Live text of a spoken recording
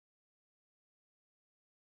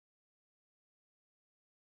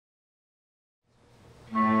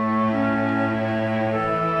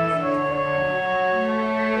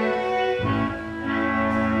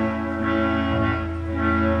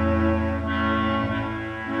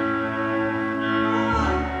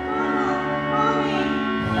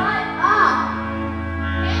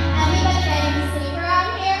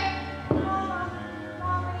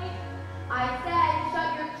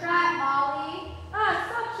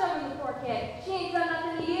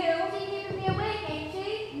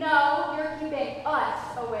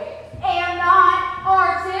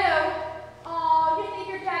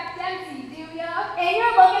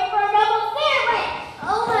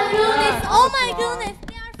my goodness,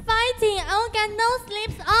 they are fighting. I will get no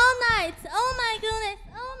sleeps all night. Oh my goodness,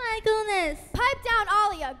 oh my goodness. Pipe down,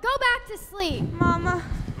 Alia. Go back to sleep.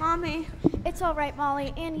 Mommy. It's all right,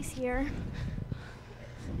 Molly. Annie's here.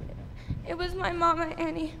 It was my mama,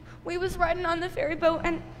 Annie. We was riding on the ferry boat,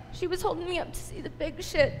 and she was holding me up to see the big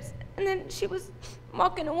ships. And then she was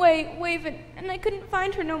walking away, waving, and I couldn't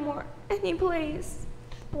find her no more. Annie, please.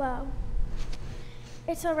 Blow.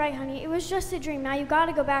 It's all right, honey. It was just a dream. Now you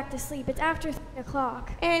gotta go back to sleep. It's after 3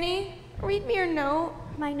 o'clock. Annie, read me your note.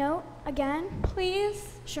 My note? Again?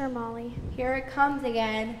 Please? Sure, Molly. Here it comes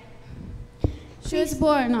again. She was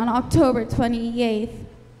born on October 28th.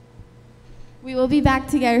 We will be back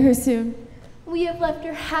together soon. We have left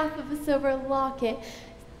her half of a silver locket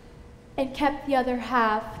and kept the other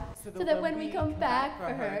half so that when we come back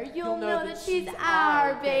for her, you'll know that she's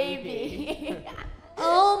our baby.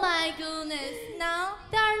 Oh my goodness, now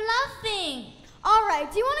they are laughing. All right,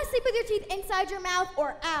 do you want to sleep with your teeth inside your mouth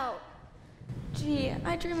or out? Gee,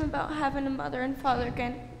 I dream about having a mother and father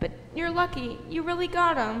again, but you're lucky. You really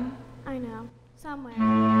got them. I know. Somewhere.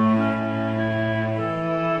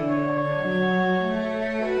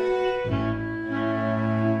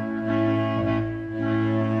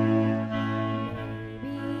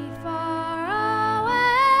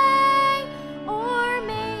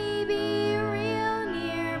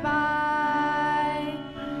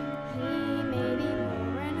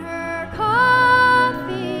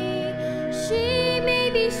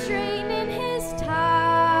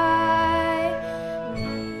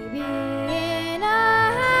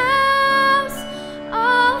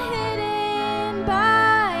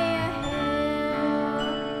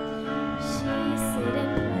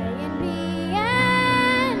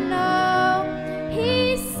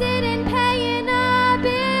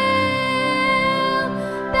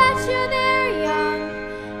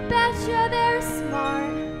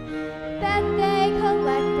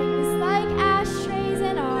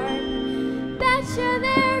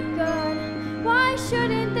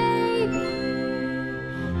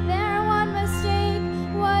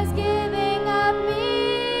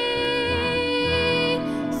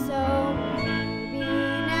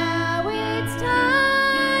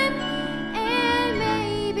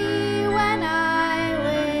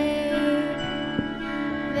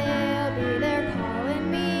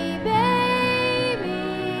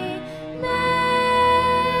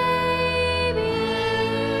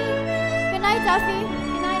 Duffy.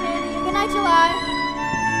 Good night, Annie. Good night, July.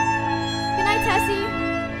 Good night, Tessie.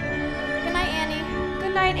 Good night, Annie.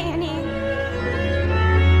 Good night, Annie.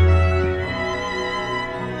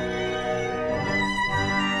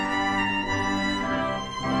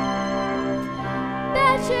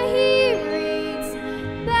 Betcha he reads,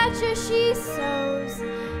 betcha she sews.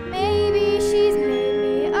 Maybe she's made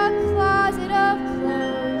me a closet of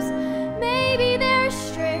clothes. Maybe they're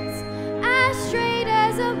strict, as straight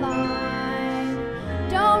as a line.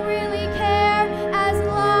 Don't really care as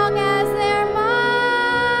long as they're mine.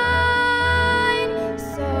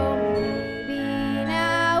 So maybe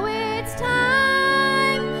now it's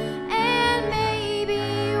time, and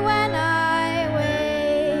maybe when I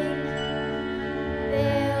wake,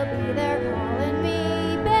 they'll be there calling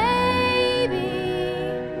me baby.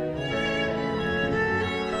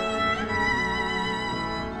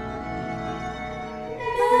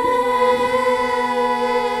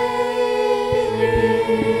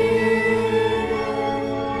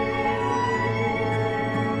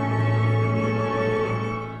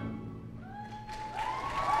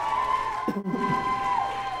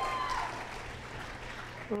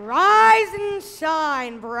 Rise and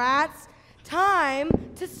shine, brats. Time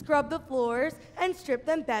to scrub the floors and strip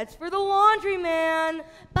them beds for the laundryman.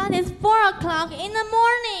 But it's 4 o'clock in the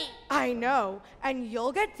morning. I know, and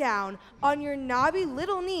you'll get down on your knobby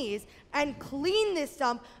little knees and clean this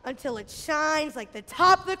dump until it shines like the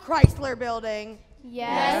top of the Chrysler building.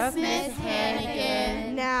 Yes, Miss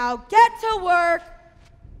Hannigan. Now get to work.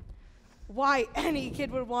 Why any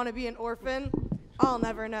kid would want to be an orphan, I'll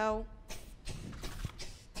never know.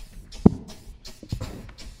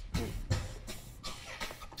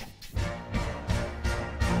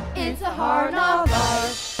 It's a hard knock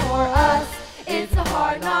life for us. It's a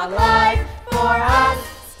hard knock life for us.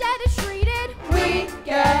 Instead of treated, We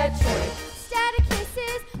get treated. instead of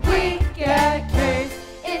kisses, We get kissed.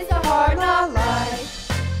 It's a hard knock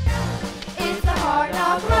life. It's a hard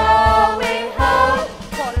knock growing up.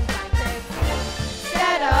 Bottom blankets,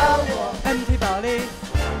 Set a wall. empty belly.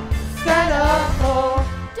 Set a floor.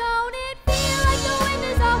 don't it feel like the wind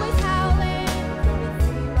is always howling?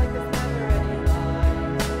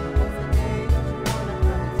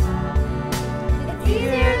 It's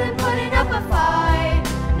easier than putting up a fight.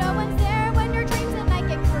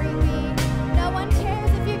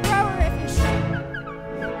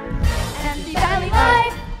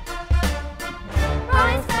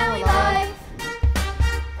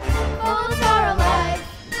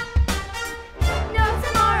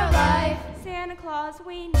 Santa Claus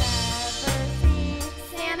we never see.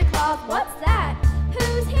 Santa Claus, what's that?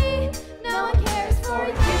 Who's he? No one cares for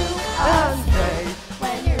you.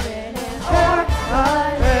 When you're in an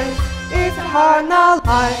orphanage, It's hard not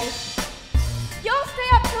life. You'll stay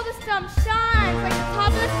up till the stump shines like the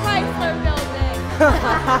top of the Chrysler building.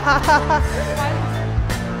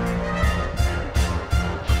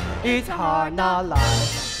 It's hard not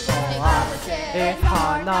life for us. It's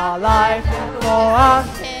hard not life for us.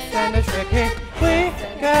 Stand the tricky, we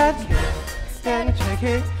got kids. Stand the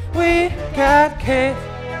tricky, we got kids.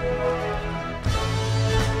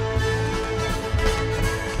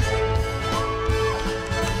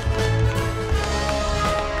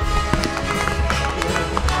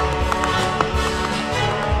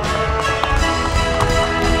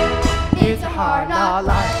 It's hard not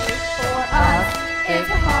life for us. It's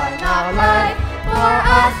hard not life for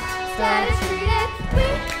us. Static treated, we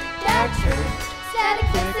get treated. Static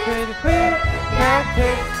kisses, We got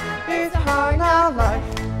kids. It's hard not life.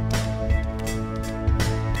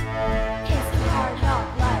 it's hard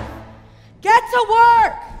not life. Get to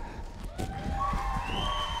work!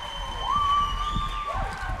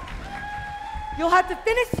 You'll have to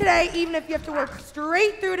finish today even if you have to work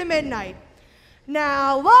straight through to midnight.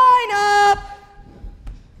 Now line up!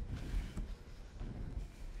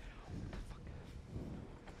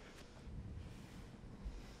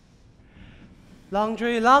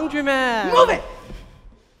 Laundry man. Move it!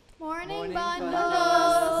 Morning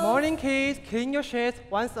bundles. Morning kids, clean your sheets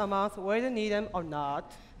once a month whether you need them or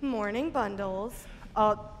not. Morning bundles.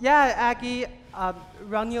 Yeah, Aggie,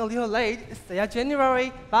 running a little late. See ya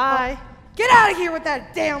January. Bye. Get out of here with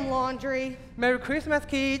that damn laundry. Merry Christmas,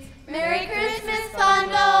 kids. Merry Christmas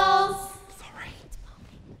bundles. Sorry.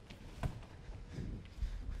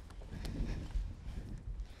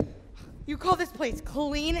 You call this place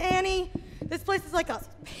clean, Annie? This place is like a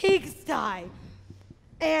pigsty.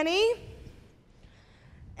 Annie?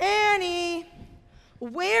 Annie?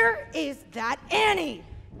 Where is that Annie?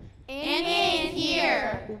 Annie ain't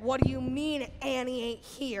here. What do you mean Annie ain't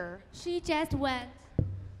here? She just went.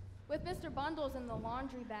 With Mr. Bundles in the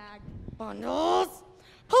laundry bag. Bundles?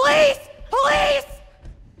 Police! Police!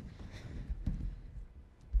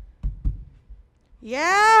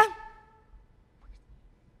 Yeah?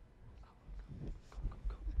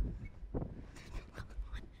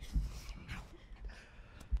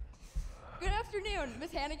 Good afternoon,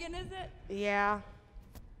 Miss Hannigan, is it? Yeah.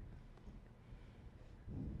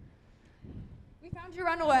 We found you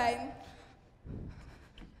runaway.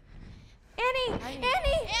 Annie!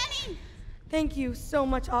 Thank you so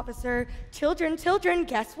much, officer. Children,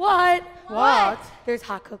 guess what? What? There's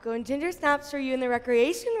hot cocoa and ginger snaps for you in the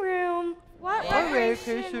recreation room. What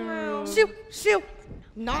Recreation room. Shoo!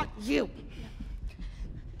 Not you.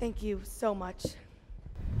 Thank you so much.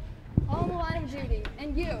 On the line of Judy,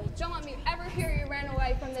 and you, don't let me ever hear you ran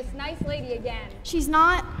away from this nice lady again. She's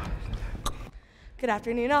not. Good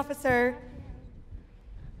afternoon, officer.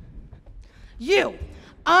 You!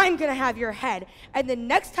 I'm gonna have your head, and the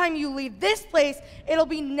next time you leave this place, it'll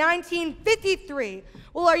be 1953.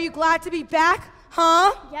 Well, are you glad to be back,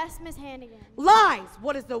 huh? Yes, Miss Hannigan. Lies!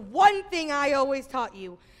 What is the one thing I always taught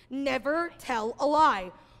you? Never tell a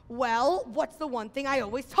lie. Well, what's the one thing I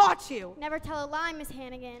always taught you? Never tell a lie, Miss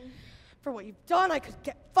Hannigan. For what you've done, I could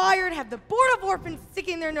get fired, have the Board of Orphans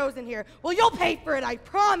sticking their nose in here. Well, you'll pay for it, I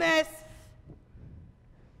promise.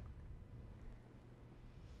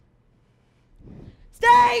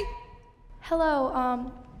 Stay!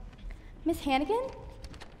 Hello, Miss Hannigan?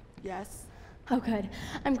 Yes. Oh, good.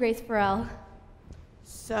 I'm Grace Farrell.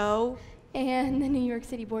 So? And the New York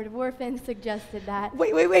City Board of Orphans suggested that.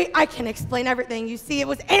 Wait. I can explain everything. You see, it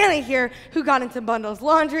was Annie here who got into Bundle's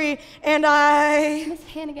laundry, and I... Miss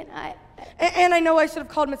Hannigan, And I know I should have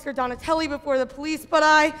called Mr. Donatelli before the police, but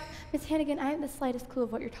I... Miss Hannigan, I haven't the slightest clue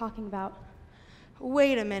of what you're talking about.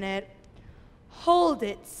 Wait a minute. Hold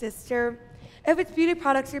it, sister. If it's beauty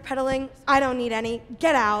products you're peddling, I don't need any.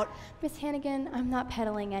 Get out. Miss Hannigan, I'm not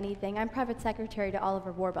peddling anything. I'm private secretary to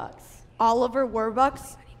Oliver Warbucks. Oliver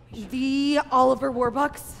Warbucks? The Oliver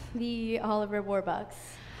Warbucks? The Oliver Warbucks.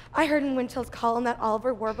 I heard in Windchill's column that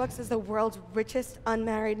Oliver Warbucks is the world's richest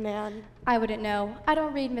unmarried man. I wouldn't know. I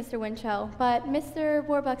don't read Mr. Winchell, but Mr.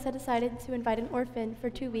 Warbucks had decided to invite an orphan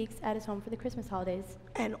for 2 weeks at his home for the Christmas holidays.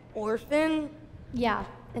 An orphan? Yeah,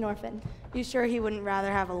 an orphan. You sure he wouldn't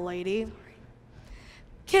rather have a lady?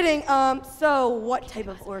 Kidding. So what type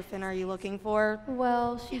of orphan are you looking for?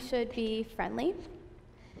 Well, she should be friendly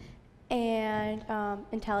and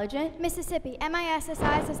intelligent. Mississippi. MISSI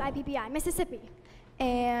says IPPI. Mississippi.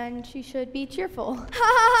 And she should be cheerful.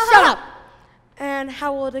 Shut up! And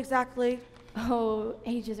how old exactly? Oh,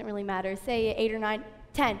 age doesn't really matter. Say 8 or 9,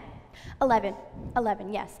 10, 11,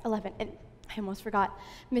 11, yes, 11. And I almost forgot.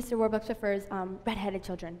 Mr. Warbucks prefers redheaded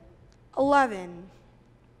children. 11.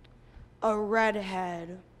 A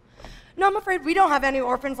redhead. No, I'm afraid we don't have any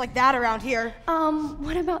orphans like that around here.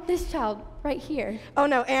 What about this child right here? Oh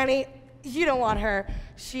no, Annie, you don't want her.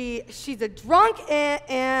 She's a drunk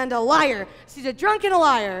and a liar. She's a drunk and a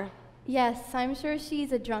liar. Yes, I'm sure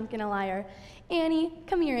she's a drunk and a liar. Annie,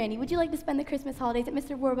 come here, Annie. Would you like to spend the Christmas holidays at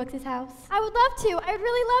Mr. Warbucks' house? I would love to. I would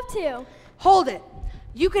really love to. Hold it.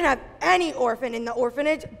 You can have any orphan in the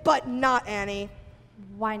orphanage, but not Annie.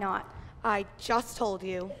 Why not? I just told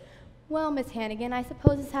you. Well, Miss Hannigan, I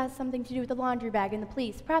suppose this has something to do with the laundry bag and the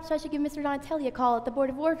police. Perhaps I should give Mr. Donatelli a call at the Board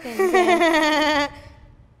of Orphans and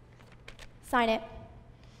sign it.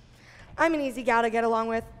 I'm an easy gal to get along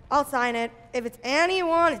with. I'll sign it. If it's Annie you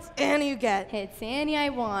want, it's Annie you get. It's Annie I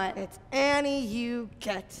want. It's Annie you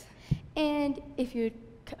get. And if you'd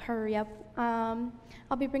hurry up,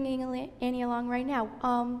 I'll be bringing Annie along right now.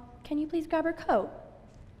 Can you please grab her coat?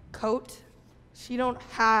 Coat? She don't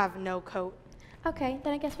have no coat. Okay,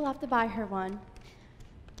 then I guess we'll have to buy her one.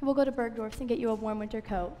 We'll go to Bergdorf's and get you a warm winter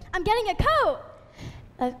coat. I'm getting a coat.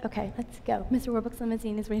 Okay, let's go. Mr. Warbucks'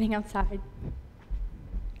 limousine is waiting outside.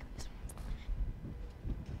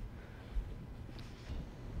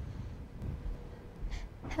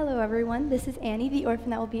 Hello, everyone. This is Annie, the orphan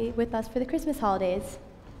that will be with us for the Christmas holidays.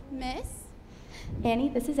 Miss, Annie,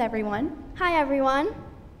 this is everyone. Hi, everyone.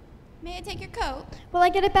 may I take your coat? Will I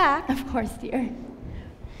get it back? Of course, dear.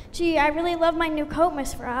 Gee, I really love my new coat,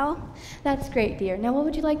 Miss Frau. That's great, dear. Now, what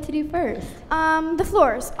would you like to do first? The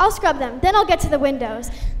floors. I'll scrub them. Then I'll get to the windows.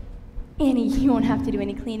 Annie, you won't have to do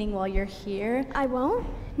any cleaning while you're here. I won't?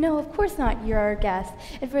 No, of course not. You're our guest.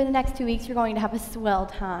 And for the next 2 weeks, you're going to have a swell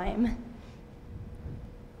time.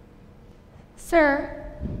 Sir,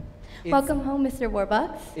 welcome home, Mr.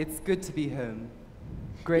 Warbucks. It's good to be home.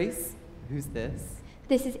 Grace, who's this?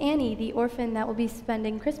 This is Annie, the orphan that will be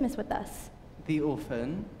spending Christmas with us. The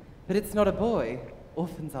orphan? But it's not a boy.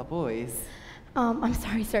 Orphans are boys. I'm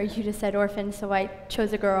sorry, sir. You just said orphan, so I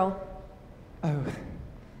chose a girl. Oh,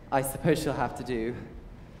 I suppose she'll have to do.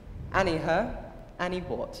 Annie, her? Annie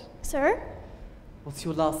what? Sir? What's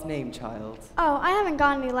your last name, child? Oh, I haven't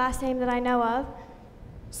got any last name that I know of.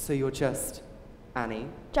 So you're just Annie?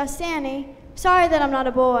 Just Annie. Sorry that I'm not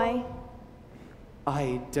a boy.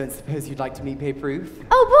 I don't suppose you'd like to meet Babe Ruth?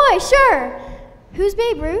 Oh boy, sure. Who's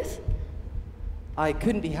Babe Ruth? I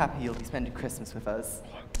couldn't be happy you'll be spending Christmas with us.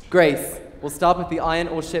 Grace, we'll start with the iron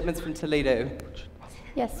ore shipments from Toledo.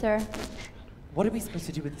 Yes, sir. What are we supposed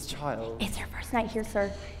to do with this child? It's her first night here,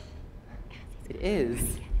 sir. It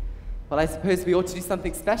is. Well, I suppose we ought to do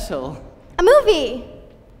something special. A movie.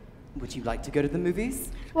 Would you like to go to the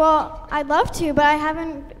movies? Well, I'd love to, but I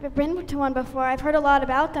haven't been to one before. I've heard a lot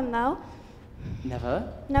about them, though.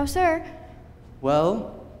 Never? No, sir.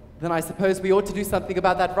 Well, then I suppose we ought to do something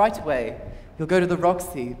about that right away. You'll go to the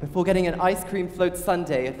Roxy before getting an ice cream float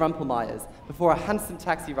sundae at Rumpelmeyer's before a handsome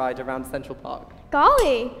taxi ride around Central Park.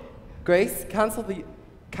 Golly. Grace, cancel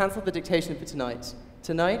the dictation for tonight.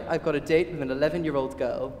 Tonight, I've got a date with an 11-year-old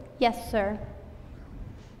girl. Yes, sir.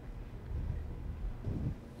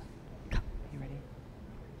 You ready?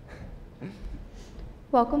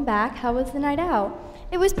 Welcome back. How was the night out?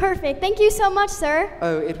 It was perfect. Thank you so much, sir.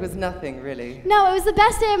 Oh, it was nothing, really. No, it was the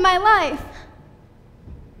best day of my life.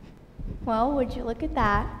 Well, would you look at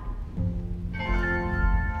that?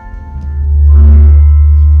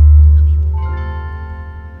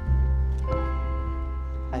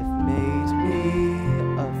 I've made me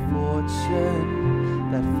a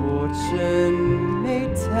fortune, that fortune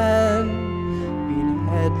made 10, been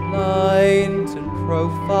headlined and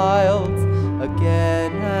profiled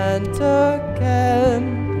again and again,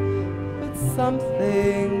 but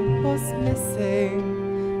something was missing,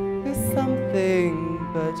 there's something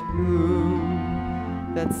but who,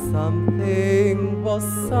 that something was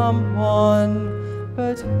someone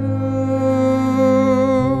but who.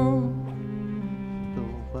 The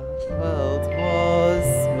world was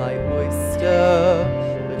my oyster,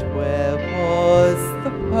 but where was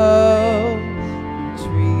the pearl? Who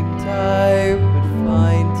dreamed I would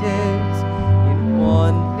find it in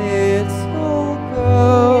one little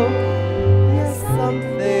girl? Yes,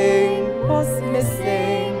 something was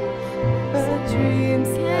missing, but dreams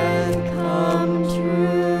can come true.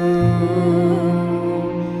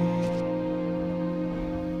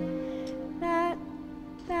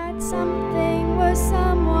 That something was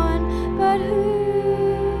someone, but who?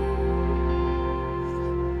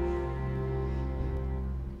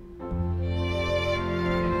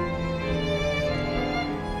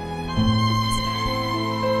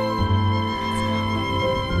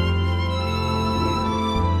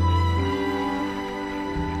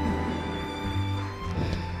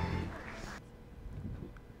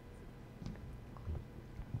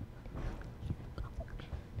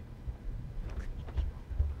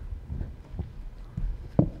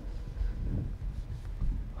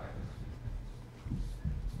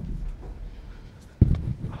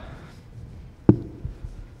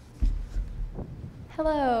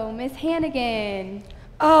 Hello, Miss Hannigan.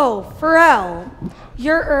 Oh, Pharrell.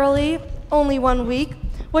 You're early. Only 1 week.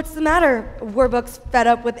 What's the matter? Warbucks fed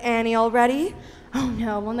up with Annie already? Oh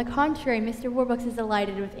no, on the contrary, Mr. Warbucks is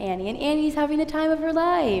delighted with Annie, and Annie's having the time of her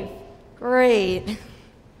life. Great.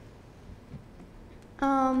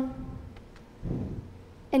 And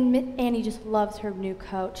Annie just loves her new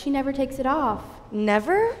coat. She never takes it off.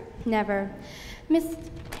 Never? Never. Miss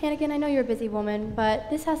Hannigan, I know you're a busy woman, but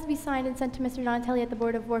this has to be signed and sent to Mr. Donatelli at the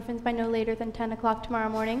Board of Orphans by no later than 10 o'clock tomorrow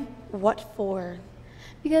morning. What for?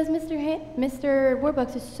 Because Mr.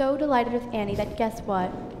 Warbucks is so delighted with Annie that guess what?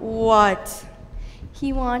 What?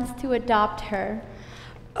 He wants to adopt her.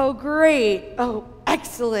 Oh, great. Oh,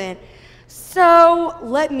 excellent. So,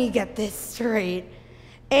 let me get this straight.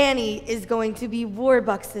 Annie is going to be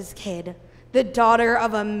Warbucks' kid, the daughter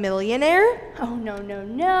of a millionaire? Oh, no, no,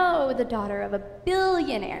 no, the daughter of a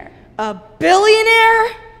billionaire. A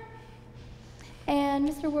billionaire? And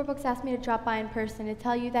Mr. Warbucks asked me to drop by in person to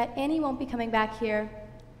tell you that Annie won't be coming back here,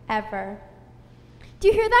 ever. Do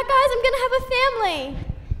you hear that, guys? I'm gonna have a family.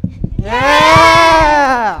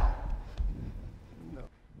 Yeah!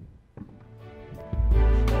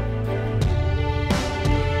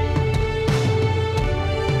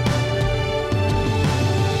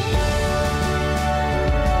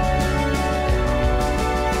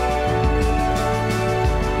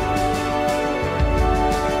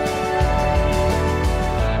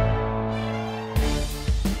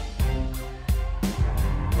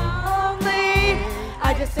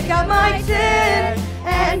 I just stick out my chin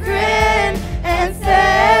and grin and say,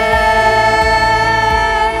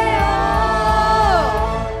 oh.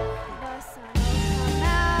 The sun will come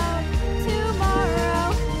out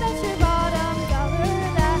tomorrow. Bet your bottom dollar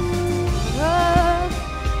that tomorrow,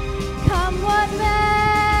 come what may.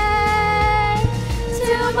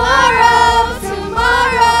 Tomorrow,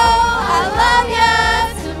 tomorrow, I love ya.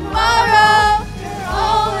 Tomorrow, you're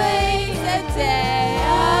always a day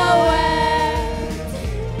away.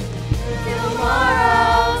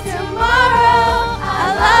 Tomorrow, tomorrow, I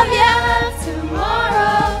love ya.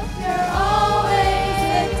 Tomorrow, you're always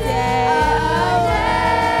a day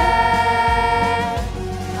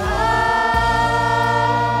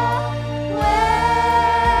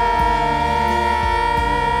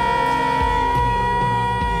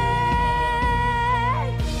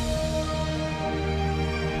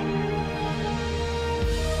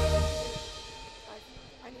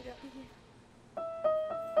I need to.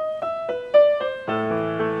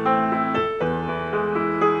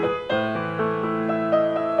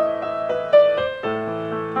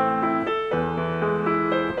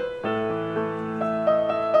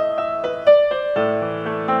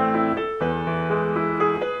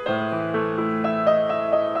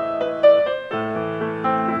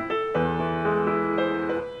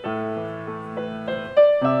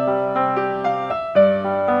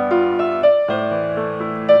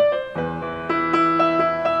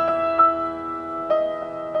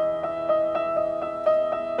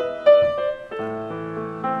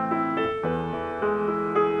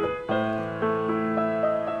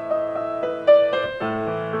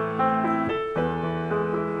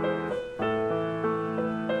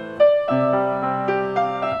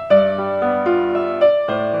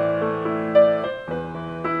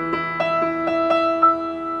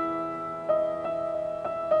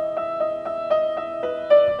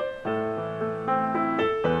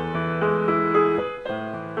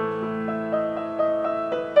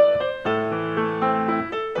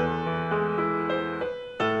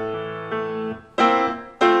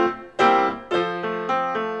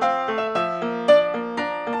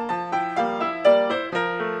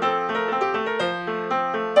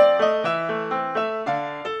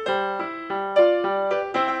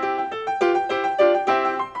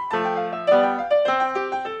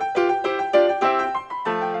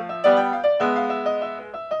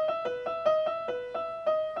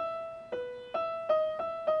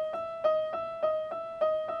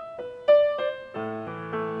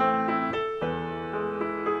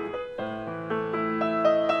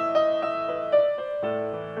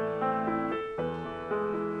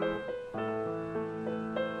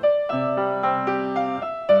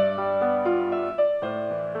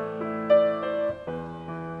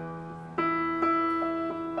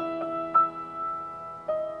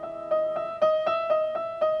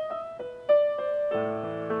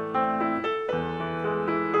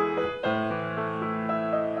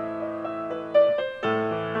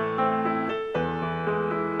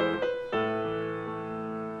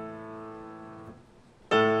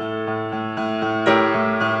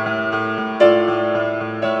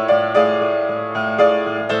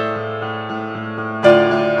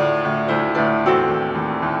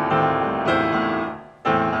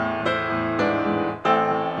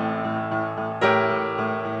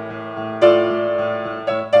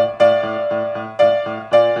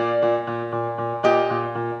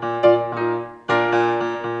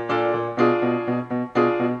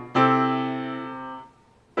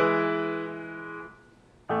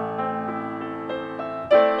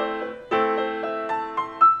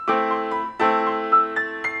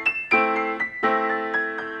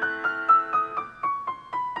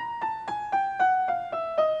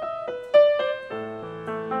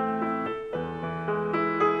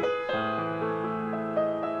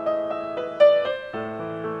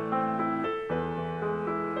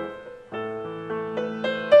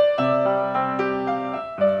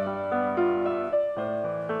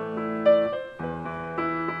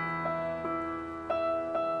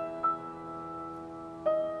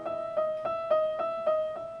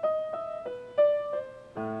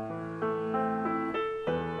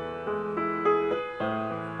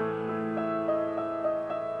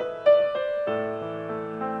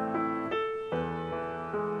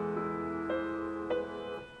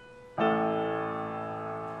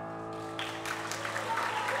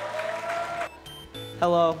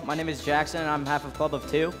 Hello, my name is Jackson, and I'm half of Club of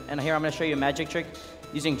Two, and here I'm going to show you a magic trick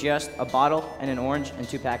using just a bottle and an orange and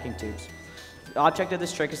 2 packing tubes. The object of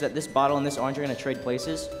this trick is that this bottle and this orange are going to trade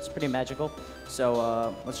places. It's pretty magical,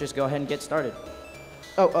 so let's just go ahead and get started.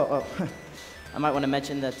 Oh. I might want to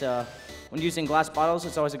mention that when using glass bottles,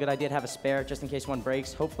 it's always a good idea to have a spare just in case one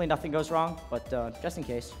breaks. Hopefully nothing goes wrong, but just in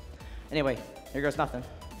case. Anyway, here goes nothing.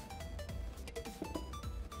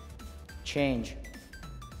 Change.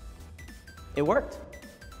 It worked.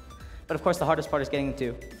 But of course, the hardest part is getting them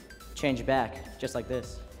to change back, just like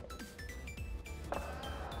this.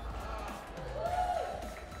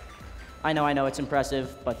 I know, it's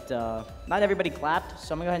impressive, but not everybody clapped,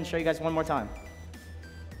 so I'm gonna go ahead and show you guys one more time.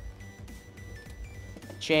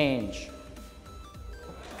 Change.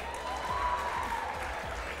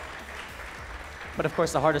 But of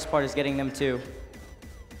course, the hardest part is getting them to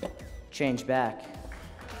change back.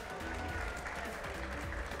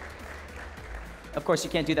 Of course, you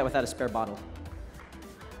can't do that without a spare bottle.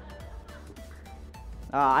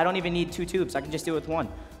 I don't even need 2 tubes. I can just do it with 1.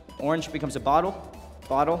 Orange becomes a bottle.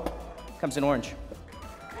 Bottle becomes an orange.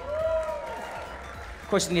 Of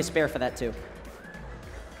course, you need a spare for that, too.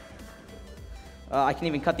 I can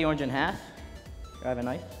even cut the orange in half. Here, I have a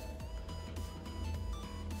knife.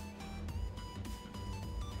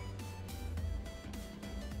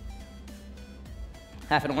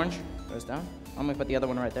 Half an orange goes down. I'm gonna put the other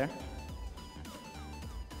one right there.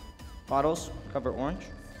 Bottles cover orange.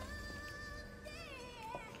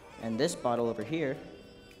 And this bottle over here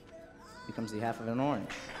becomes the half of an orange.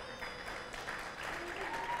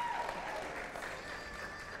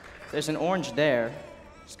 There's an orange there.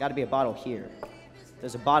 There's got to be a bottle here.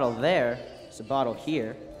 There's a bottle there. There's a bottle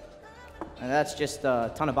here. And that's just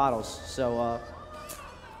a ton of bottles. So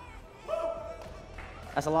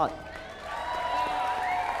that's a lot.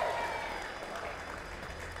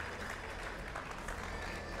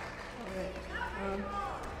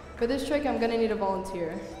 For this trick, I'm gonna need a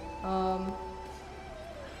volunteer. No.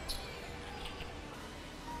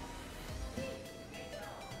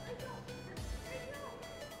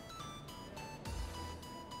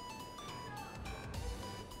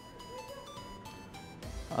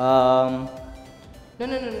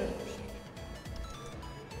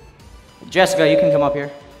 Jessica, you can come up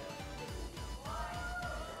here.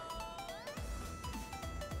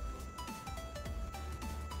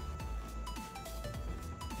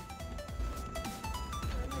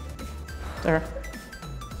 There.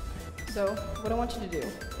 So, what I want you to do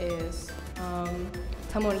is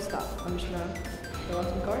tell me when to stop. I'm just gonna fill out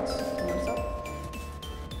some cards. Tell me when to stop.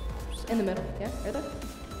 Just in the middle. Yeah, right there.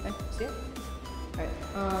 Okay, see it? Alright,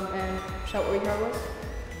 and shout what your card was.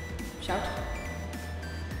 Shout.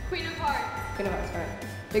 Queen of Hearts. Queen of Hearts, alright.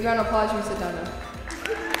 Big round of applause, you sit down now.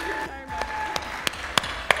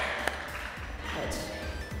 Right.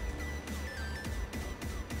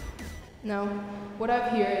 Now, what I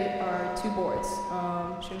have here are 2 boards.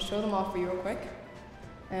 I'm just gonna show them off for you real quick.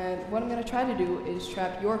 And what I'm gonna try to do is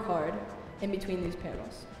trap your card in between these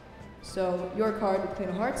panels. So your card with Queen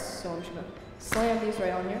of Hearts, so I'm just gonna slam these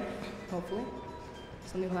right on here, hopefully.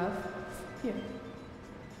 Something you'll have here.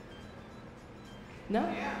 No?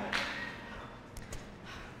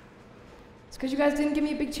 It's because you guys didn't give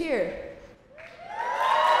me a big cheer.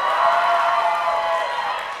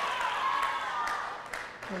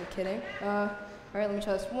 I'm kidding. Alright, let me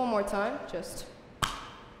try this one more time. Just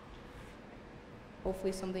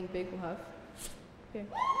hopefully something big will have here.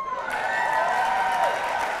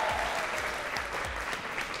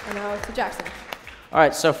 And now to Jackson. All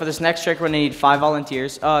right, so for this next trick, we're gonna need 5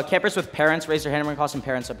 volunteers. Campers with parents, raise their hand. We're gonna call some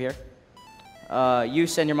parents up here. You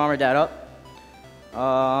send your mom or dad up.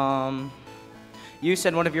 You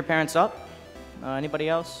send one of your parents up. Anybody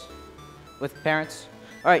else with parents?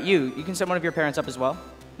 All right, you can send one of your parents up as well.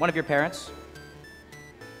 One of your parents.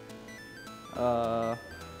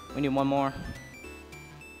 We need one more.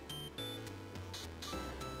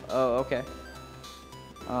 Oh, okay.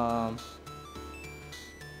 All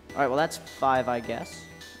right, well, that's 5, I guess.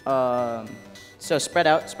 So spread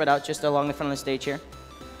out just along the front of the stage here.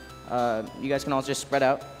 You guys can all just spread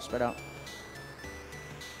out. All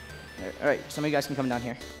right, some of you guys can come down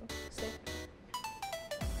here.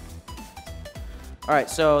 All right,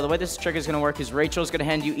 so the way this trick is gonna work is Rachel's gonna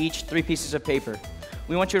hand you each 3 pieces of paper.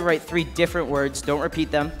 We want you to write 3 different words, don't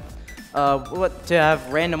repeat them. We want to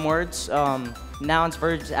have random words, nouns,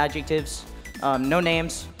 verbs, adjectives, no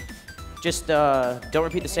names. Just don't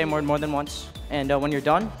repeat the same word more than once. And when you're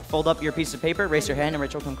done, fold up your piece of paper, raise your hand, and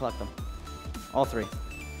Rachel will come collect them. All 3.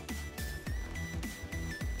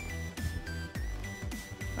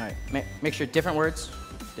 All right, make sure different words.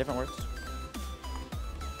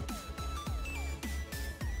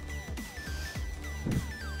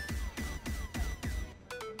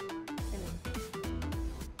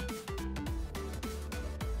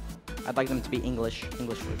 I'd like them to be English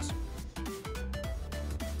words.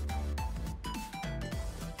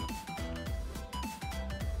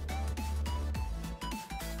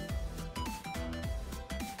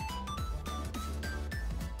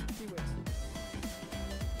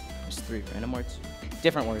 Just 3 random words.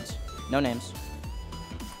 Different words. No names.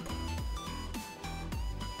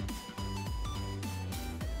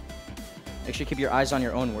 Make sure you keep your eyes on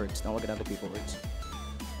your own words. Don't look at other people's words.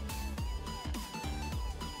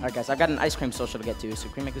 All right, guys, I've got an ice cream social to get to, so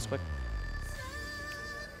can we make this quick?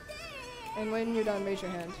 And when you're done, raise your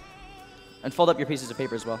hand. And fold up your pieces of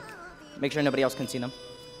paper as well. Make sure nobody else can see them.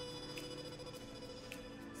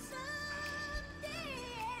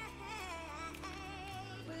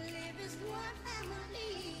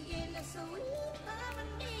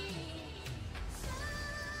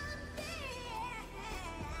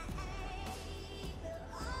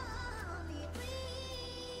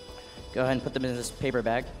 Go ahead and put them in this paper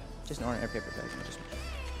bag. Just an ordinary paper bag.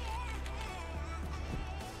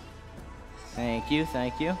 Thank you,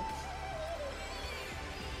 thank you.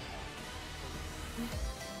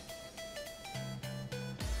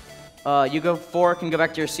 You go 4 can go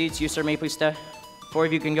back to your seats. You, sir, may please stay. 4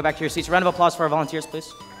 of you can go back to your seats. Round of applause for our volunteers,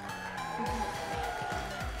 please.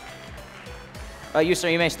 You, sir,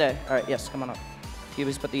 you may stay. All right, yes, come on up. Can you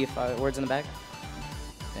please put the words in the bag?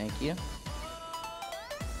 Thank you.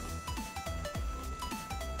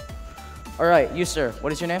 All right, you, sir,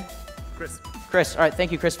 what is your name? Chris. Chris, all right,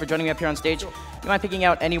 thank you, Chris, for joining me up here on stage. Sure. You mind picking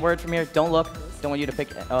out any word from here? Don't look. Don't want you to pick,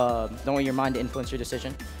 don't want your mind to influence your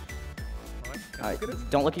decision. All right,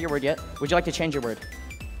 don't look at your word yet. Would you like to change your word?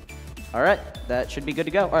 All right, that should be good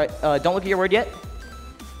to go. All right, don't look at your word yet.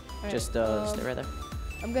 Right, just stay right there.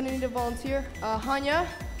 I'm gonna need a volunteer. Hanya,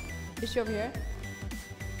 is she over here?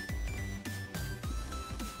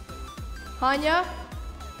 Hanya?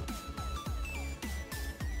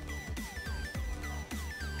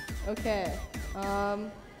 Okay.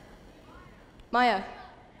 Maya.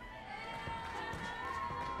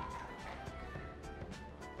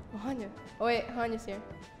 Oh, Hanya. Oh wait, Hanya's here.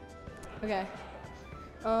 Okay.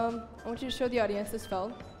 I want you to show the audience this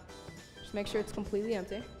felt. Just make sure it's completely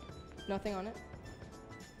empty. Nothing on it.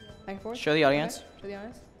 Back and forth. Show the audience. Okay. Show the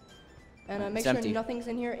audience. And make sure nothing's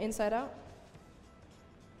in here inside out.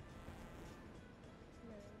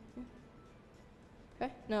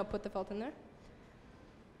 Okay, now put the felt in there.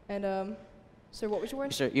 And, sir, what was your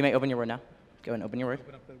word? Sir, you may open your word now. Go and open your word.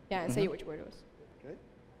 Yeah, and say which word it was. Okay.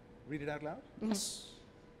 Read it out loud. Yes.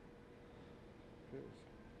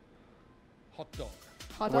 Hot dog.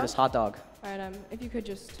 Hot dog? The word is hot dog. All right, if you could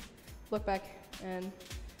just look back and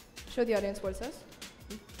show the audience what it says.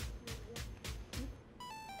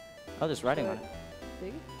 Oh, there's writing on it.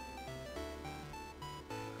 Big.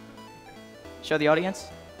 Show the audience.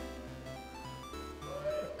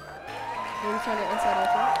 Maybe trying to inside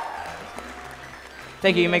out.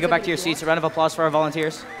 Thank you. You may go back to your seats. A round of applause for our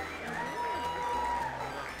volunteers.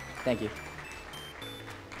 Thank you.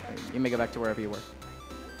 You may go back to wherever you were.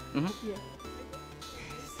 Mm-hmm. Yeah.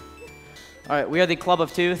 All right, we are the Club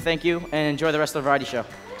of 2. Thank you, and enjoy the rest of the variety show.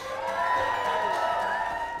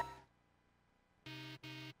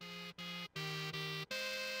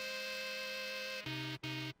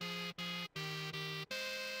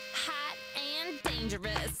 Hot and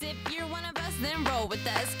dangerous. If you're one of us, then roll with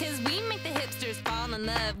us, 'cause we make the hipsters fall in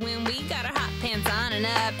love when we got our hot pants on and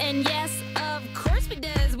up. And yes, of course we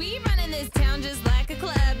does. We run in this town just like a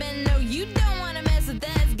club, and no, you don't want to mess with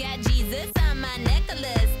us. Got Jesus on my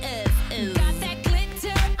necklace. Got that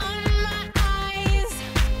glitter on my eyes.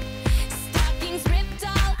 Stockings ripped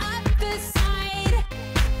all up the side.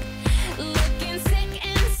 Looking sick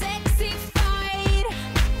and sexified.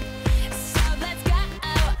 So let's go,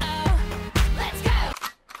 let's go.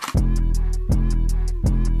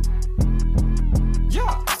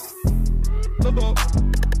 Yeah, Lebo,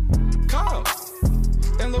 Kyle,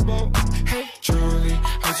 and Lebo. Hey Julie,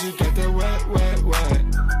 how'd you get that wet, wet, wet?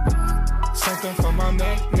 Something for my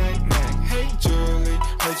neck, neck, neck. Hey Julie,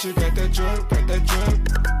 how'd you get that drip, got that drip?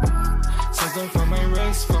 Something for my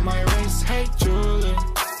wrist, for my wrist. Hey Julie,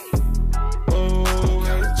 oh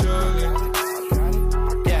hey Julie,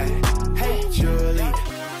 yeah. Hey Julie.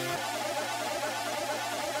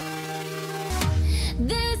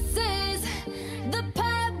 This is the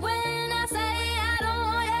part when I say I don't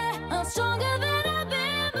want it. I'm stronger than I've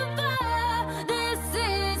been before. This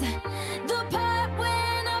is the part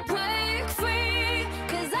when I break free,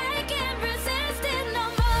 'cause I can't resist it no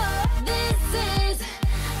more. This is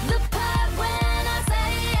the part when I say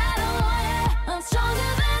I don't want it.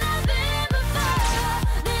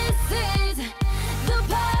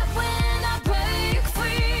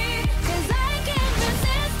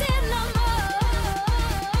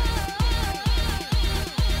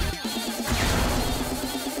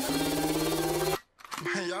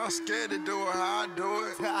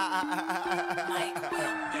 I'm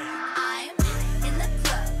in the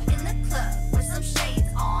club with some shades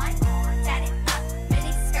on. Tatted up,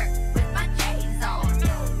 mini skirt with my J's on.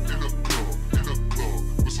 In the club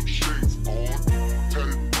with some shades on.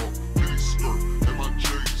 Tatted up, mini skirt and my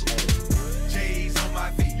J's on. J's on my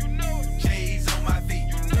feet, you know it. J's on my feet,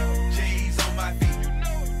 you know it. J's on my feet, you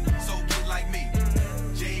know it. So get like me.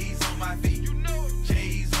 J's on my feet, you know it.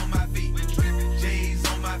 J's on my feet, J's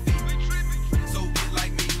on my feet. So get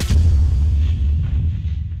like me.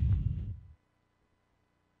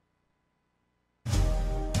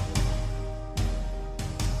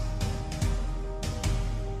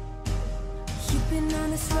 You've been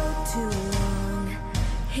on this road too long,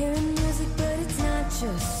 hearing music but it's not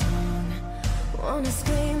your song. Wanna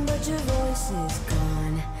scream but your voice is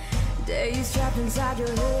gone. Days trapped inside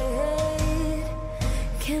your head.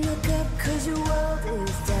 Can't look up cause your world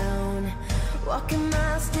is down. Walking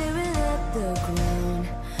miles staring at the ground.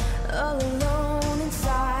 All alone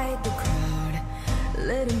inside the crowd.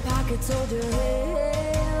 Letting pockets hold your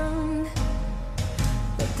hand.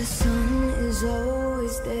 But the sun is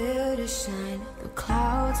always there to shine. The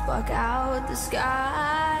clouds block out the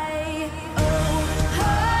sky. Oh,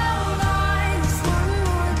 hold on, just one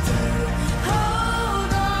more day.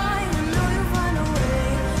 Hold on, I know you'll find a way.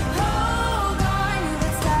 Hold on, you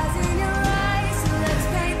got stars in your eyes, so let's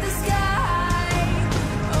paint the sky.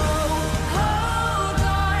 Oh, hold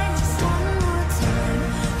on, just one more time.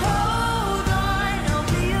 Hold on, I'll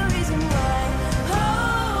be a reason why.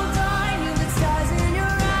 Hold on, you got stars in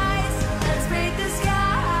your eyes, let's paint the sky.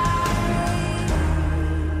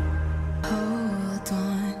 Hold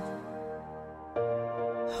on,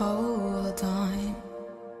 hold on,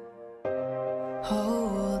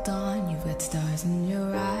 hold on. You've got stars in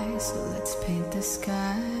your eyes, so let's paint the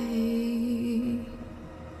sky.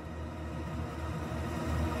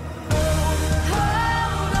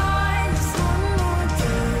 Hold on, just one more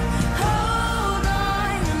day. Hold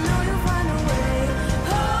on, I know you'll find a way.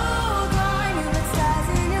 Hold on, you got stars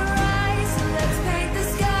in your eyes, so let's paint the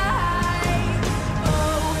sky.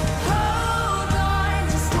 Oh, hold on,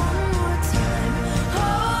 just one more time.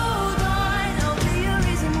 Hold on, I'll be a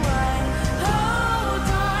reason why. Hold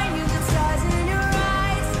on, you got stars in your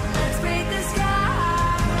eyes, let's paint the sky.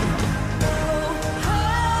 Oh, hold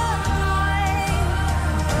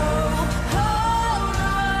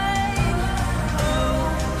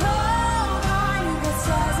on, you got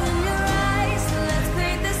stars in your eyes, so let's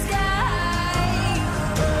paint the sky.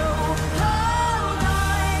 Oh, hold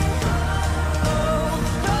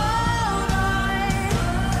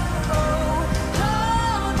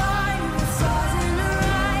on, you got stars in your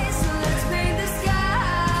eyes, so let's paint the sky.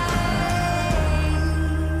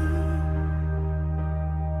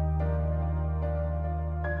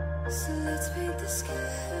 So let's paint the sky.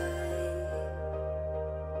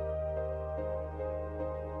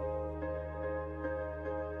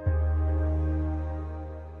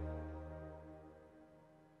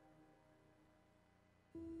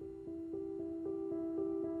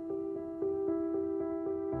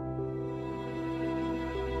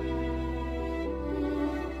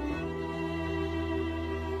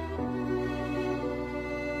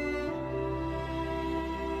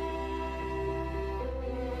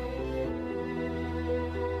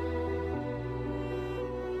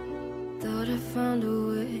 Thought I found a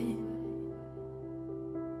way.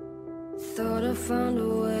 Thought I found a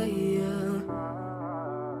way, yeah.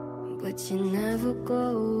 But you never go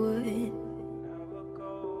away.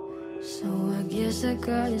 So I guess I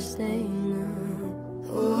gotta stay now.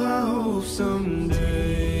 Oh, I hope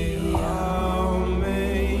someday I'll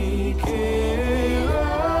make it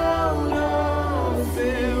out of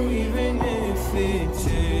there, even if it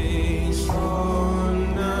takes all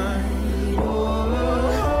night or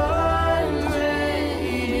 100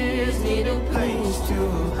 years. Need a place to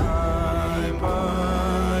hide,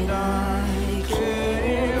 but I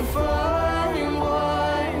can't find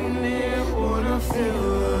one there. Wanna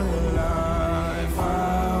feel alive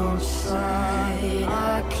outside.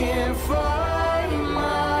 I can't find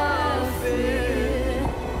my fear.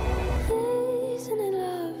 Isn't it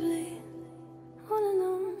lovely? All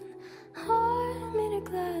alone, heart made of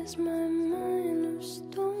glass, my mind of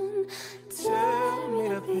stone. Tell me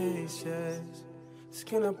the pieces,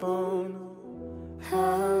 skin and bone.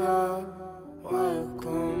 Hello,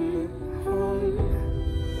 welcome home.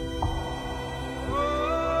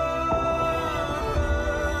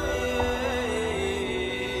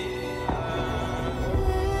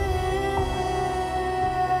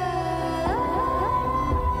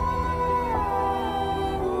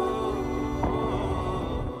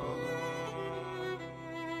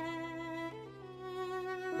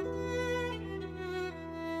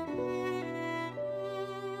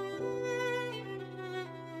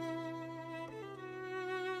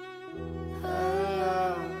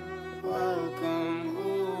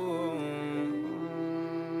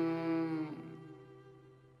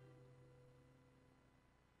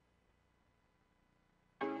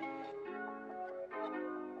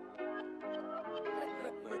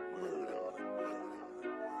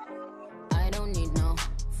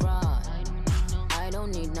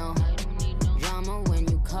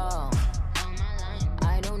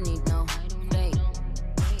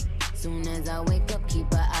 as I wake up,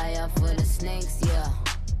 keep an eye out for the snakes, yeah.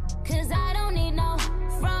 Cause I don't need no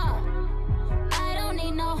fraud. I don't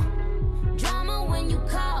need no drama when you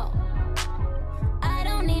call. I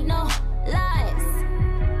don't need no lies.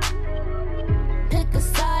 Pick a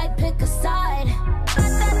side, pick a side.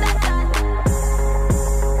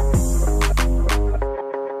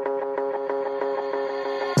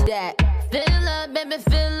 That fill up, baby,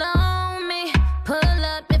 fill on me. Pull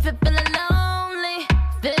up if you feeling lonely.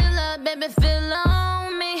 Fill up, baby, fill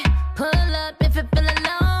on me. Pull up if you feeling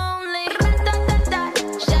lonely.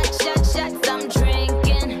 Shot, shot, shots, I'm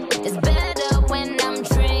drinking. It's better when I'm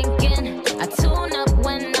drinking. I tune up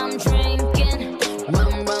when I'm drinking.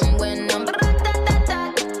 Rum, rum when I'm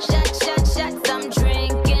shot, shot, shots, I'm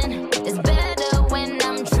drinking. It's better when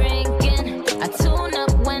I'm drinking. I tune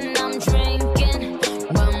up when I'm drinking.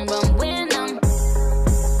 Rum, rum when I'm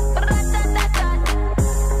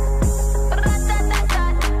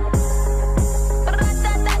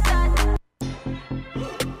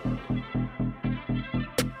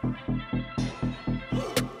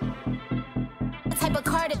type of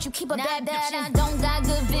car that you keep a bad bitch in. I don't got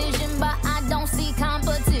good vision, but I don't see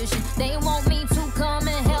competition. They want me to come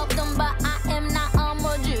and help them, but I am not a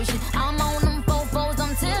magician. I'm on them fofos,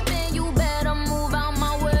 I'm tipping. You better move out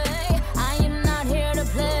my way. I am not here to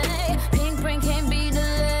play. Pink print can't be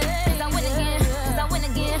delayed. Cause I win again, cause I win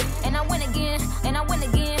again, and I win again, and I win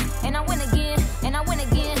again, and I win again, and I win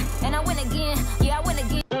again, and I win again. Yeah, I win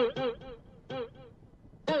again.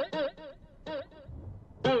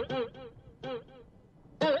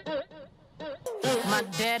 My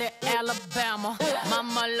daddy Alabama,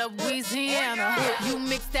 mama Louisiana. You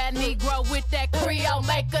mix that Negro with that Creole,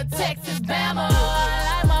 make a Texas Bama. I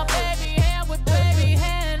like my baby hair with baby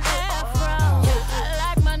hair and afro. I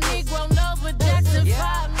like my Negro nose with Jackson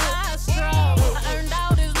 5 nostrils. I earned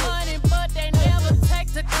all this money, but they never take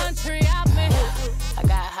the country out me. I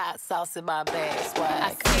got hot sauce in my bag, swag.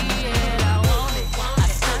 I see it, I want it. I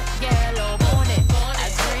stunt yellow, want it. I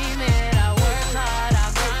dream it, I work hard, I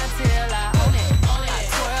grind till I own it. I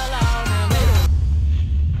twirl on them.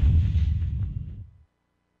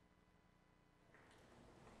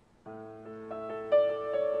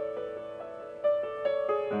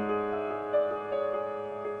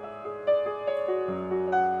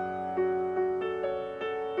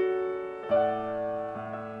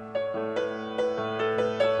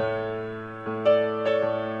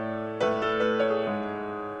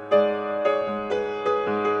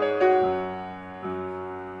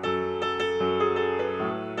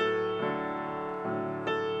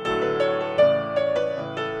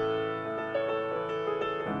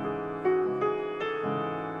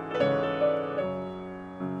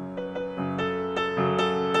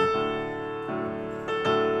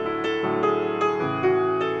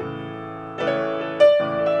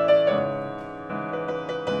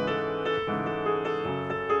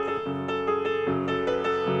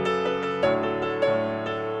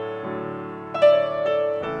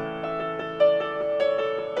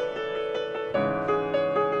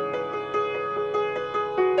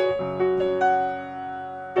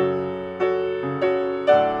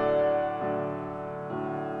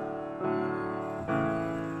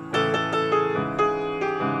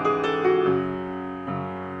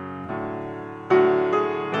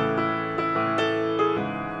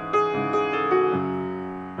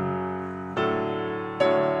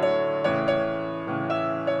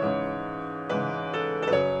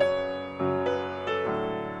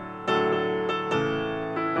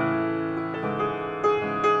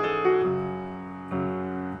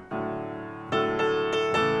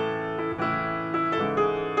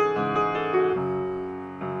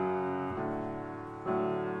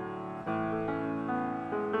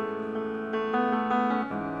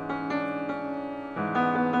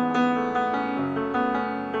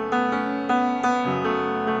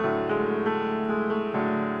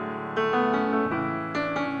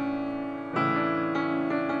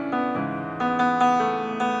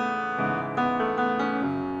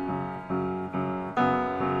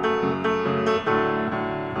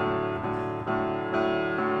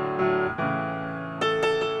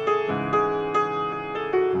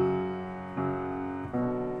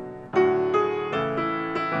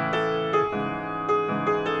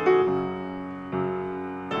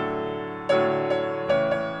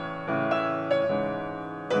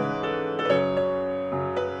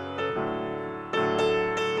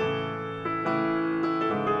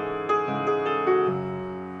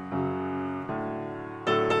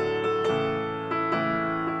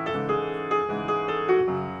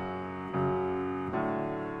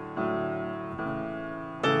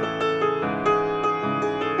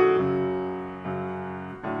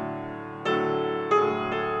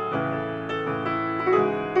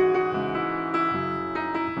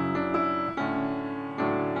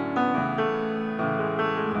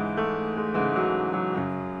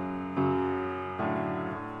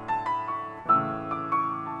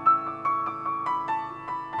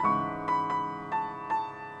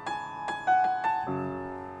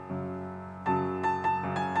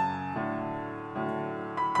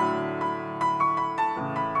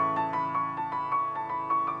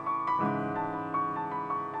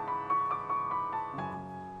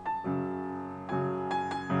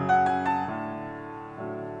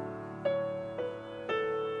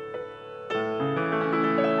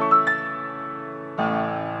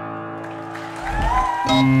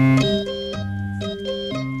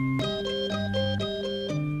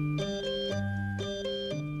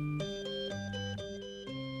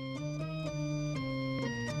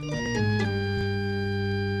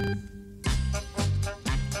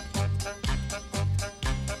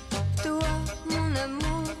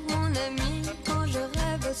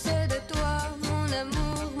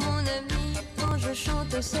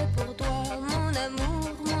 c'est pour toi, mon amour,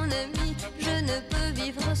 mon ami. Je ne peux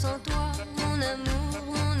vivre sans toi, mon amour,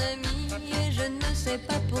 mon ami. Et je ne sais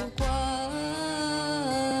pas pourquoi.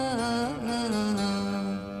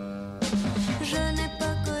 Je n'ai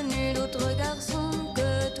pas connu d'autre garçon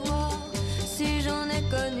que toi. Si j'en ai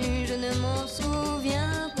connu, je ne m'en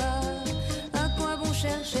souviens pas. À quoi bon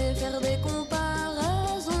chercher, faire des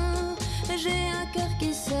comparaisons? J'ai un cœur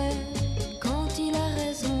qui sait quand il a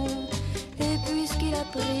raison. Et puisqu'il a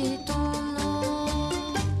pris ton nom,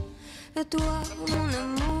 toi, mon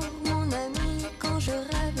amour, mon ami, quand je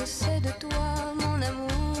rêve, c'est de toi, mon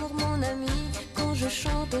amour, mon ami. Quand je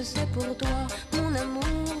chante, c'est pour toi, mon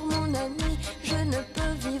amour, mon ami. Je ne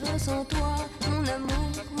peux vivre sans toi, mon amour,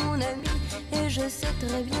 mon ami. Et je sais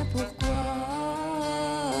très bien pourquoi.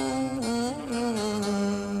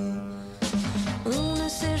 On ne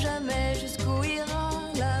sait jamais jusqu'où ira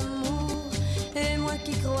l'amour. Et moi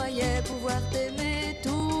qui croyais pouvoir t'aimer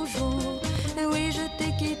toujours, oui, je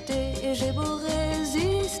t'ai quitté et j'ai beau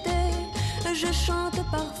résister. Je chante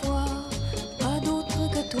parfois, pas d'autre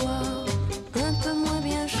que toi, un peu moins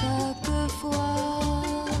bien chaque fois.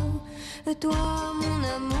 Toi, mon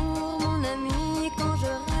amour, mon ami, quand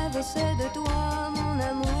je rêve, c'est de toi, mon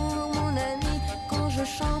amour, mon ami. Quand je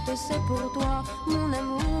chante, c'est pour toi, mon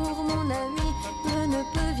amour, mon ami. Je ne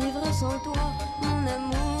peux vivre sans toi, mon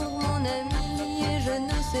amour, mon ami. Et je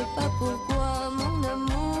ne sais pas pourquoi, mon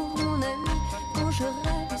amour, mon ami. Quand je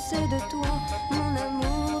rêve, c'est de toi, mon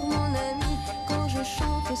amour, mon ami. Quand je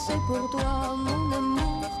chante, c'est pour toi, mon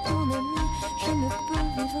amour, mon ami. Je ne peux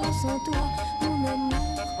vivre sans toi, mon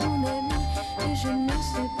amour, mon ami. Et je ne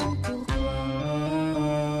sais pas pourquoi.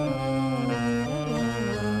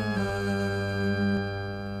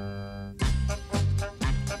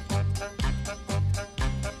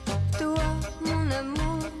 Toi, mon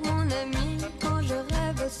amour, mon ami. Quand je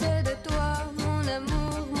rêve, c'est de toi, mon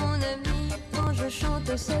amour, mon ami. Quand je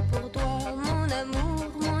chante, c'est pour toi, mon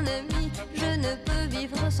amour, mon ami. Je ne peux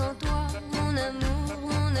vivre sans toi, mon amour,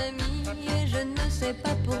 mon ami. Et je ne sais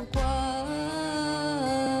pas pourquoi.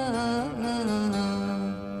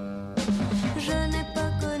 Je n'ai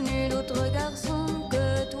pas connu d'autre garçon que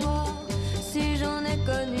toi. Si j'en ai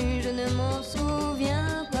connu, je ne m'en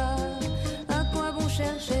souviens pas. À quoi bon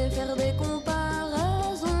chercher, faire des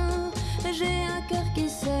comparaisons? J'ai un cœur qui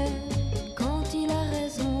sait quand il a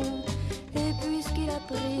raison. Et puisqu'il a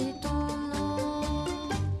pris ton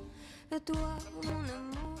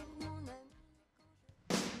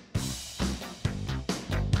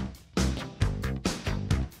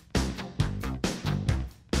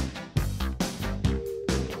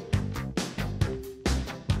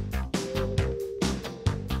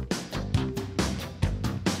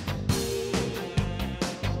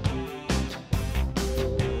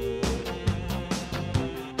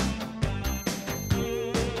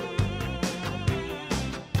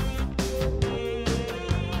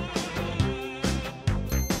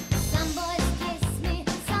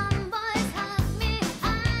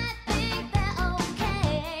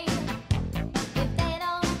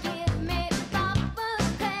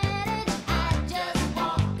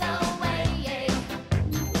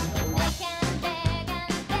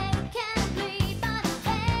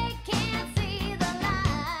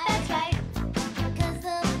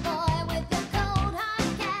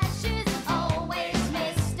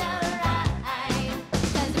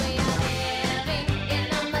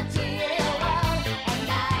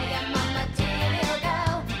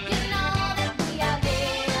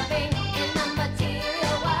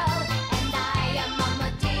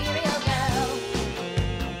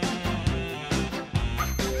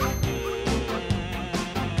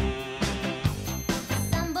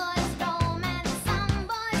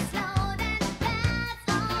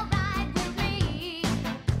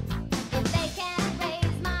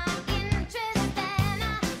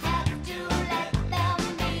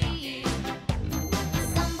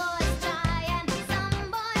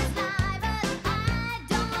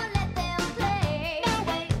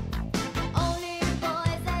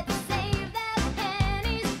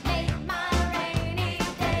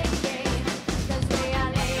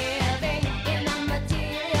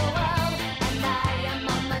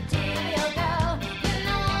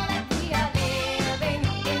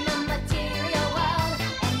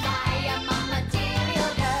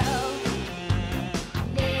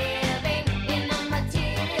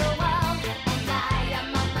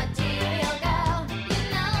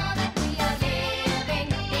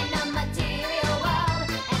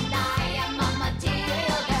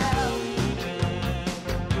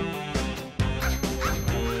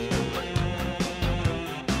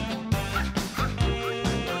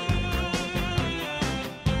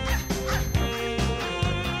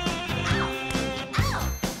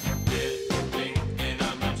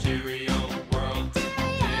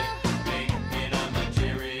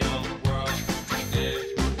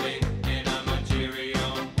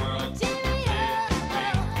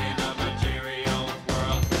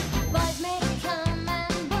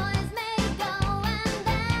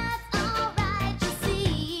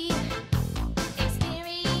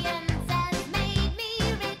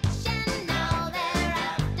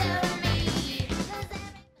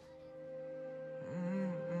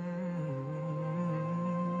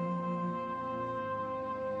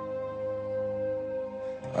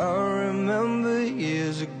I remember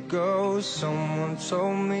years ago, someone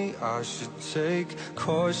told me I should take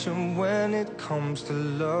caution when it comes to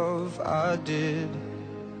love. I did.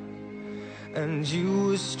 And you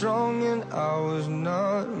were strong and I was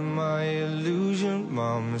not. My illusion,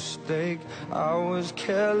 my mistake. I was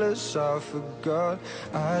careless, I forgot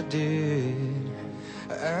I did.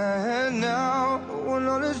 And now, when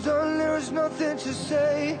all is done, there is nothing to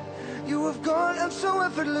say. You have gone and so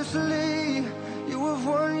effortlessly. You have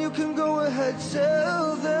won, you can go ahead,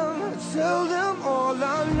 tell them all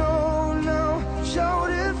I know now. Shout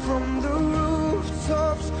it from the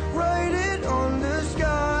rooftops, write it on the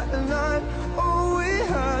skyline. All we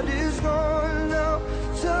had is gone now.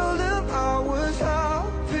 Tell them I was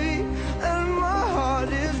happy and my heart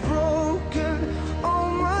is broken. All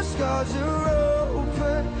my scars are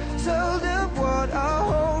open. Tell them what I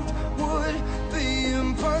hoped would be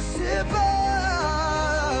impossible.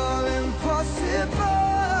 Impossible.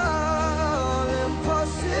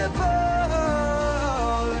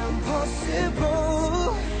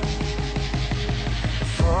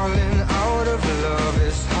 Falling out of love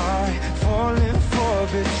is hard. Falling for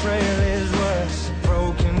betrayal is worse.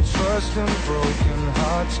 Broken trust and broken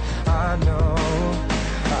hearts. I know.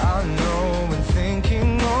 And thinking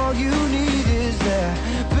all you need is that.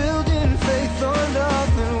 Building faith on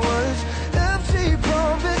nothing words. Empty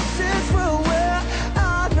promises will wear. I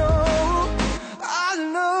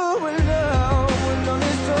know, and now when all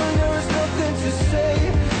is done, there is nothing to say.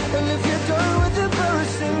 And if you're done with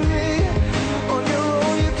embarrassing me on your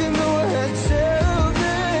own, you can go ahead,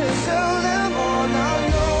 tell them all I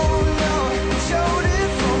know now. Shout it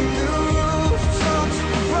from the rooftops,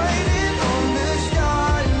 write it on the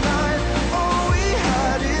skyline. All we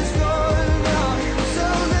had is gone now.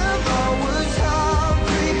 Tell them I was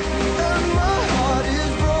happy and my heart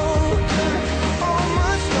is broken. All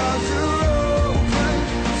my scars are open.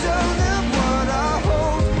 Tell them what I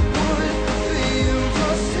hope would be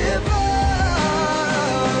impossible.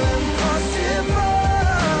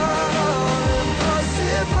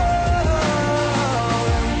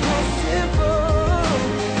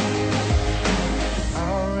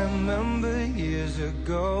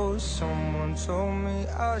 Someone told me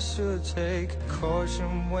I should take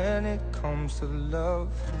caution when it comes to love.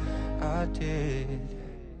 I did.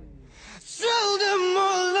 Tell them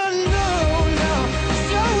all I know now.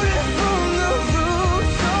 Shout it from the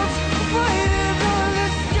rooftops, write it on the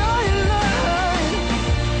skyline.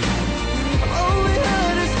 All we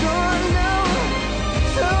had is gone now.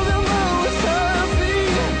 Tell them I was happy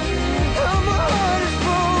and my heart is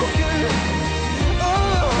broken.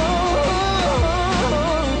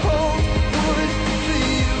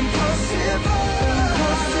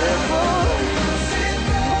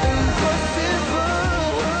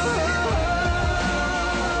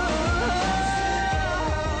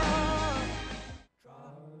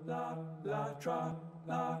 Tra la tra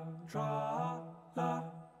la la tra la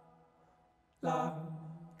la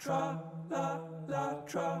tra la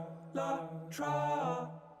tra la la tra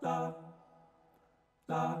la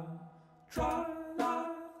la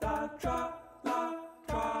tra la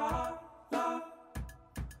tra la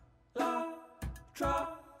la tra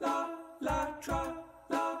la la tra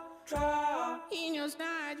la tra. In your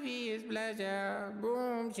sight is pleasure,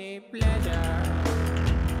 boom, cheap pleasure.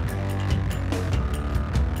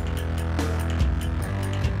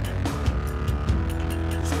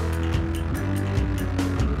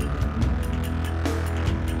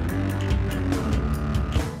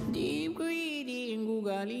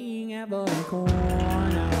 Galing every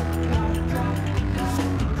corner.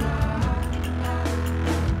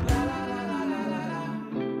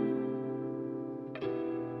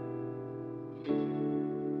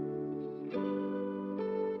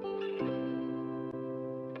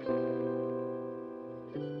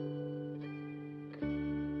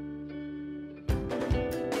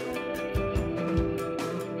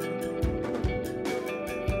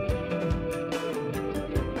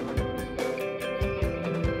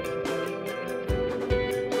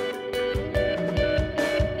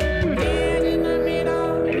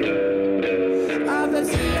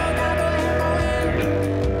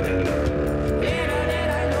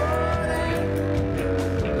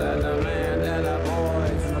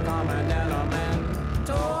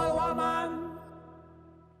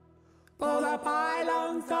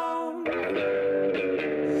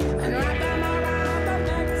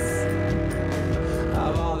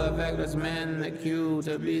 Men the queue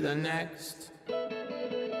to be the next.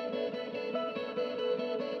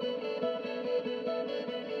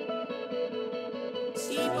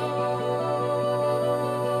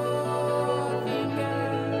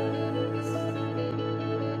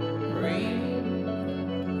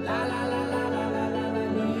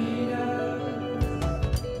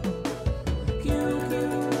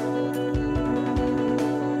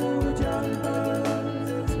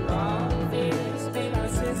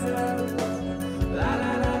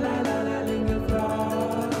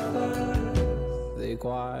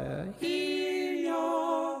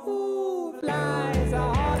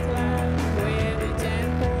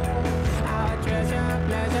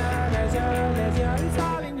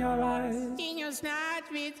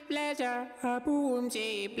 pleasure, a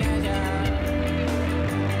boomsy pleasure.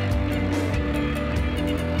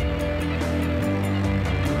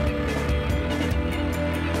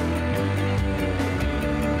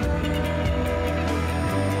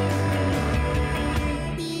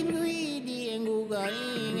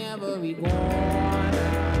 Every corner.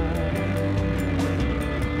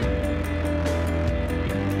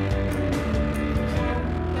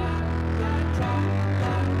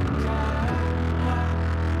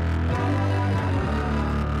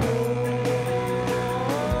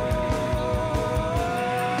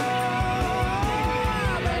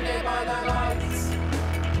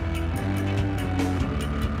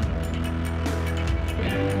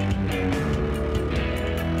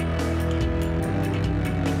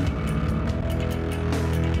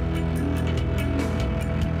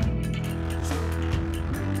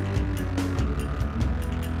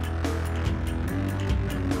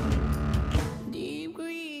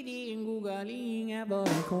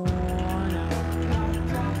 Every corner.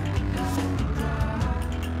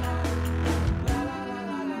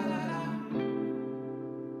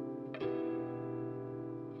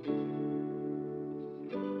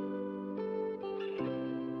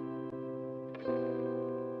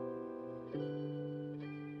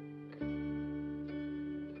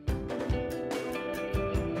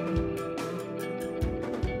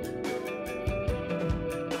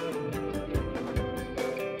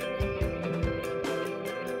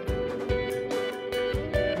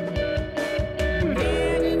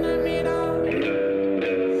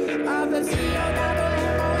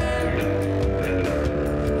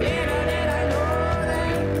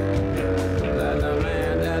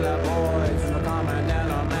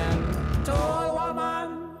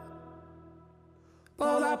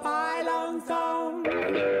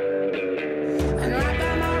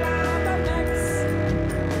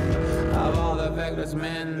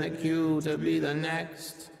 Men that queue to be the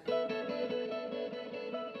next.